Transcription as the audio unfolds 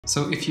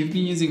So if you've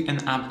been using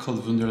an app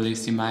called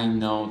Wunderlist, you might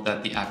know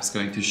that the app is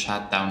going to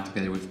shut down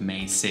together with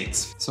May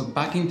 6th. So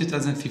back in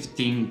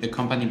 2015, the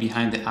company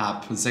behind the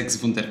app, Sechs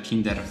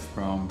Wunderkinder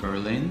from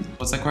Berlin,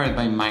 was acquired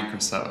by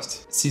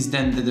Microsoft. Since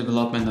then, the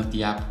development of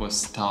the app was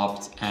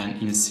stopped,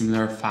 and in a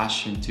similar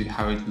fashion to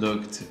how it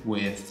looked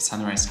with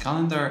Sunrise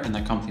Calendar and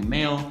Accompli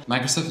Mail,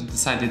 Microsoft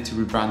decided to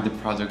rebrand the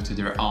product to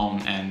their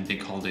own, and they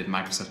called it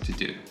Microsoft To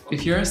Do.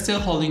 If you're still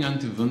holding on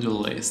to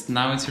Wunderlist,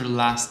 now is your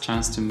last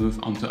chance to move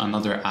on to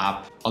another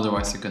app.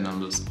 Otherwise, you're gonna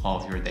lose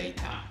all of your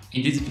data.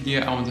 In this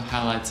video, I want to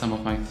highlight some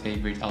of my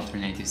favorite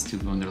alternatives to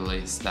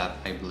Wunderlist that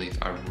I believe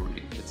are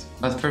really good.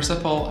 But first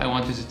of all, I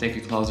wanted to take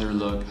a closer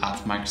look at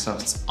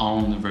Microsoft's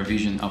own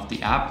revision of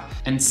the app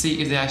and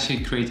see if they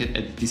actually created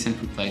a decent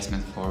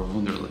replacement for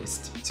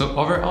Wunderlist. So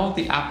overall,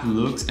 the app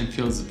looks and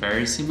feels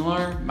very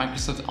similar.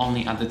 Microsoft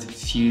only added a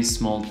few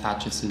small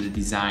touches to the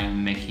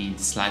design, making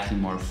it slightly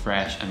more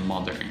fresh and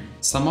modern.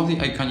 Some of the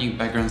iconic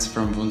backgrounds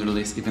from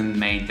Wunderlist even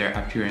made their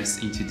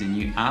appearance into the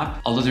new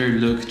app, although their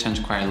look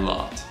changed quite a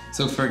lot.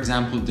 So for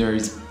example, there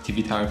is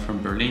TV Tower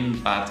from Berlin,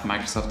 but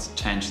Microsoft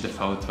changed the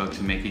photo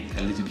to make it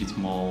a little bit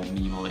more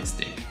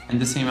minimalistic. And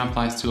the same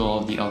applies to all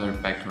of the other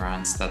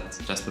backgrounds that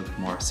just look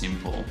more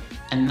simple.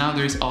 And now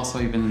there is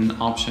also even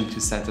an option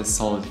to set a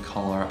solid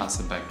color as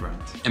a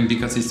background. And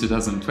because it's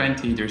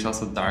 2020, there's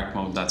also dark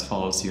mode that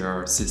follows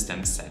your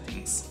system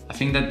settings. I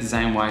think that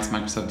design-wise,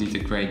 Microsoft did a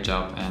great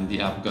job and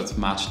the app got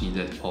much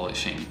needed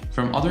polishing.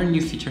 From other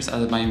new features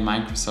added by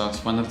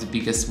Microsoft, one of the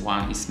biggest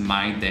one is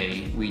My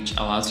Day, which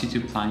allows you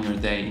to plan your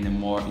day in a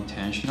more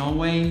intentional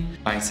way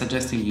by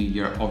suggesting you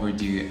your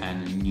overdue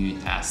and new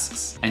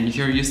tasks. And if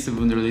you're used to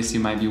Wunderlist, you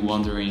might be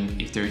wondering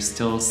if there is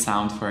still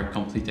sound for a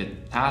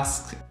completed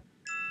task.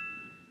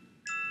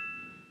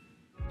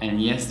 And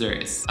yes, there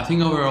is. I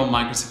think overall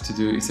Microsoft To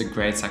Do is a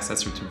great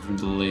successor to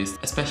Wunderlist,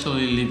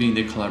 especially leaving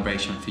the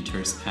collaboration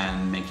features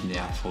and making the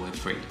app fully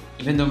free.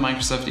 Even though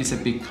Microsoft is a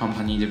big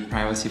company, the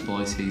privacy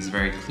policy is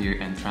very clear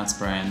and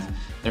transparent,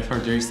 therefore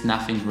there is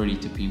nothing really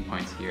to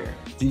pinpoint here.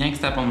 The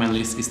next app on my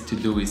list is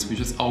Todoist, which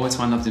was always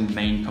one of the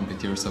main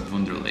competitors of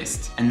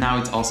Wunderlist, and now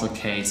it's also a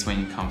case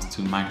when it comes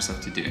to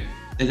Microsoft To Do.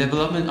 The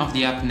development of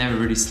the app never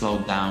really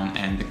slowed down,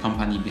 and the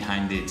company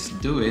behind it,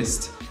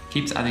 Todoist,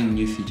 keeps adding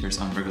new features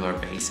on a regular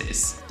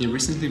basis. They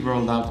recently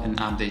rolled out an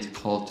update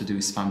called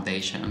Todoist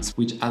Foundations,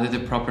 which added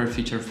a proper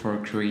feature for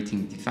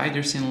creating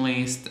dividers in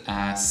list,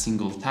 a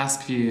single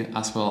task view,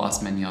 as well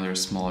as many other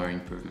smaller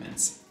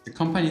improvements. The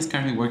company is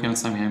currently working on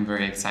something I'm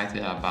very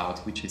excited about,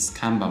 which is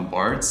Kanban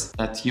boards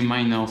that you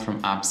might know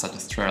from apps such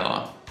as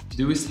Trello.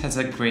 Todoist has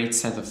a great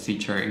set of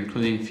features,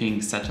 including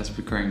things such as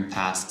recurring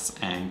tasks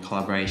and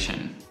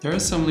collaboration. There are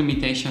some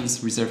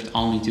limitations reserved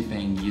only to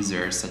paying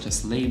users, such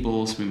as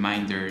labels,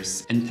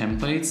 reminders, and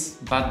templates,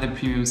 but the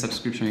premium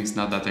subscription is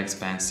not that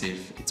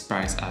expensive. It's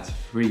priced at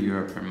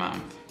 €3 per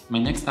month. My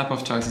next app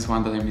of choice is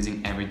one that I'm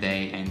using every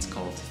day, and it's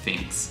called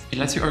Things. It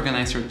lets you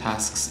organize your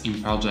tasks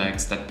in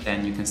projects that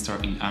then you can store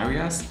in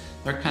areas.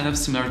 They're kind of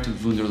similar to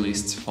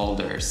Wunderlist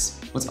folders.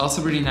 What's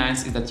also really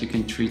nice is that you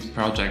can treat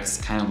projects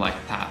kind of like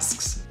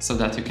tasks, so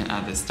that you can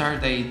add a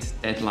start date,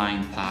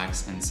 deadline,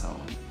 tags, and so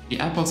on. The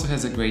app also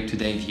has a great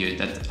today view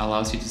that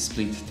allows you to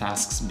split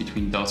tasks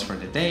between those for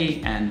the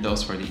day and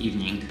those for the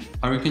evening,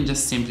 or you can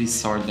just simply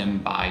sort them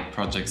by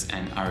projects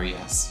and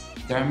areas.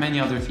 There are many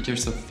other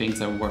features of Things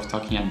that are worth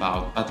talking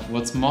about, but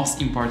what's most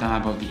important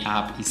about the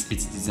app is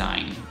its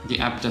design. The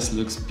app just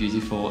looks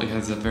beautiful. It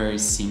has a very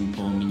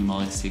simple,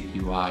 minimalistic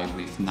UI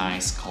with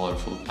nice,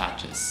 colorful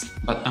touches.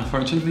 But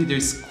unfortunately,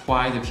 there's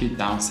quite a few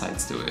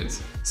downsides to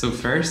it. So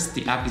first,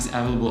 the app is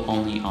available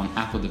only on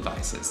Apple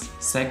devices.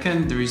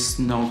 Second, there is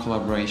no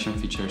collaboration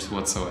features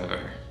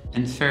whatsoever.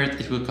 And third,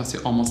 it will cost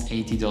you almost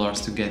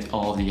 $80 to get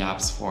all the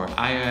apps for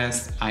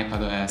iOS,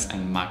 iPadOS,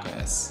 and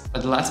macOS.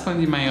 But the last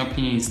point, in my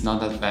opinion, is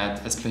not that bad,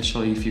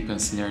 especially if you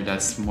consider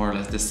that's more or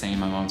less the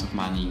same amount of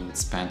money you would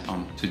spend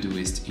on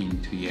Todoist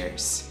in 2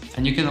 years.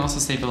 And you can also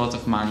save a lot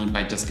of money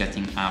by just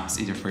getting apps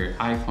either for your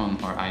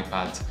iPhone or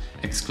iPad,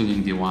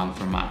 excluding the one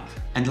for Mac.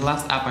 And the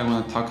last app I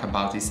want to talk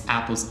about is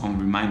Apple's own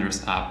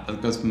Reminders app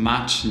that got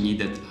much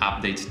needed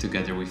update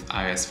together with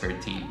iOS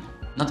 13.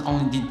 Not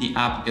only did the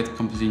app get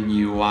completely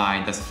new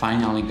UI that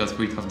finally got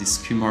rid of the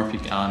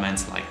skeuomorphic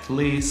elements like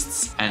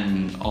lists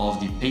and all of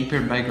the paper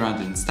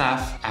background and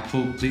stuff,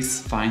 Apple,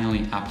 please finally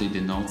update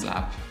the Notes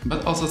app,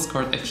 but also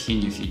scored a few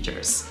new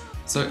features.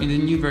 So in the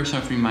new version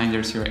of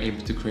Reminders, you're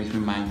able to create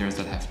reminders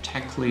that have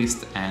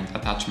checklists and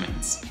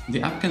attachments.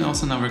 The app can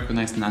also now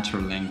recognize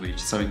natural language,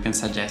 so it can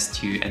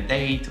suggest you a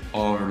date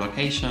or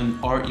location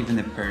or even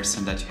a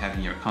person that you have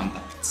in your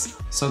contacts,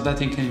 so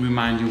that it can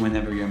remind you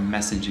whenever you're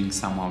messaging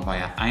someone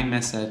via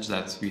iMessage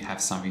that you have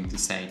something to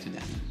say to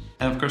them.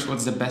 And of course,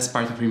 what's the best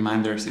part of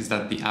Reminders is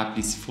that the app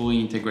is fully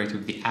integrated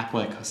with the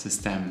Apple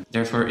ecosystem.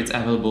 Therefore, it's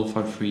available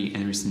for free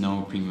and there's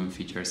no premium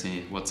features in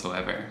it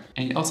whatsoever.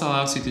 And it also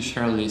allows you to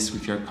share lists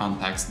with your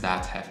contacts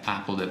that have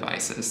Apple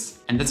devices.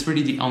 And that's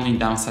really the only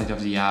downside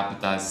of the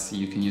app, that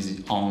you can use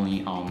it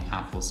only on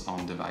Apple's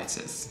own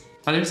devices.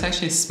 But there's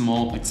actually a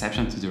small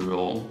exception to the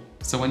rule.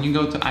 So when you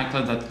go to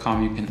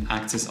iCloud.com, you can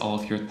access all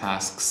of your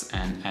tasks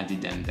and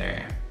edit them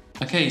there.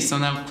 Okay, so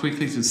now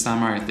quickly to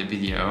summarize the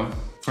video.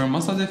 For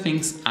most of the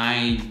things,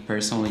 I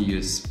personally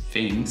use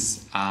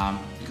Things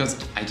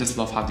because I just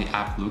love how the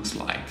app looks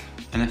like.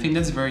 And I think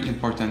that's a very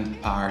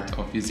important part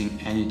of using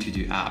any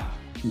to-do app.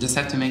 You just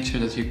have to make sure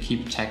that you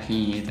keep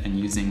checking it and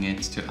using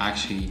it to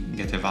actually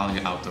get a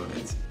value out of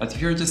it. But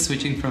if you're just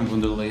switching from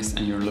Wunderlist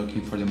and you're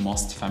looking for the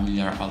most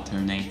familiar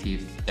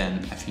alternative, then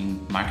I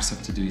think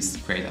Microsoft To Do is a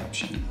great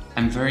option.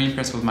 I'm very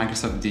impressed with what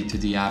Microsoft did to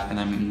the app, and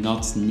I'm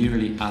not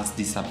nearly as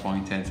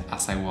disappointed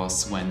as I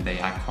was when they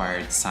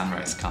acquired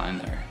Sunrise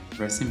Calendar.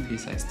 Rest in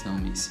peace, I still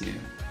miss you.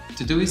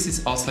 Todoist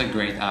is also a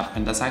great app,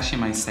 and that's actually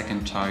my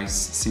second choice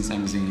since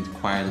I'm using it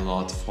quite a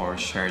lot for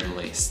shared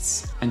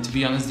lists. And to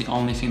be honest, the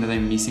only thing that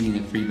I'm missing in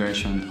the free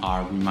version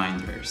are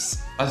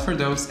reminders. But for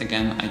those,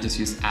 again, I just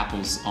use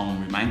Apple's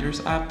own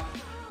Reminders app.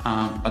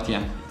 But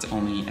yeah, it's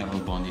only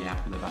available on the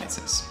Apple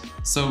devices.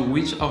 So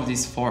which of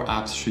these 4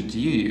 apps should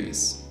you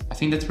use? I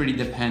think that really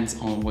depends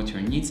on what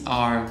your needs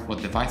are,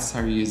 what devices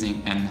are you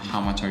using, and how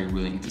much are you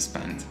willing to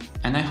spend.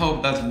 And I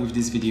hope that with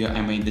this video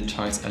I made the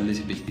choice a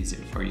little bit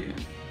easier for you.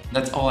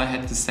 That's all I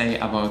had to say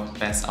about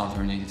best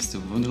alternatives to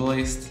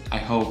Wunderlist. I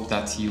hope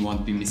that you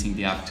won't be missing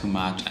the app too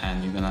much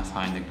and you're gonna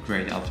find a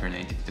great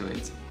alternative to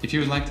it. If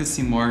you would like to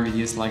see more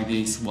videos like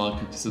this,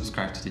 welcome to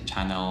subscribe to the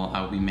channel.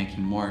 I will be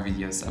making more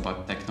videos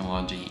about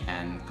technology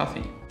and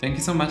coffee. Thank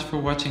you so much for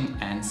watching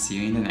and see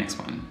you in the next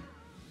one.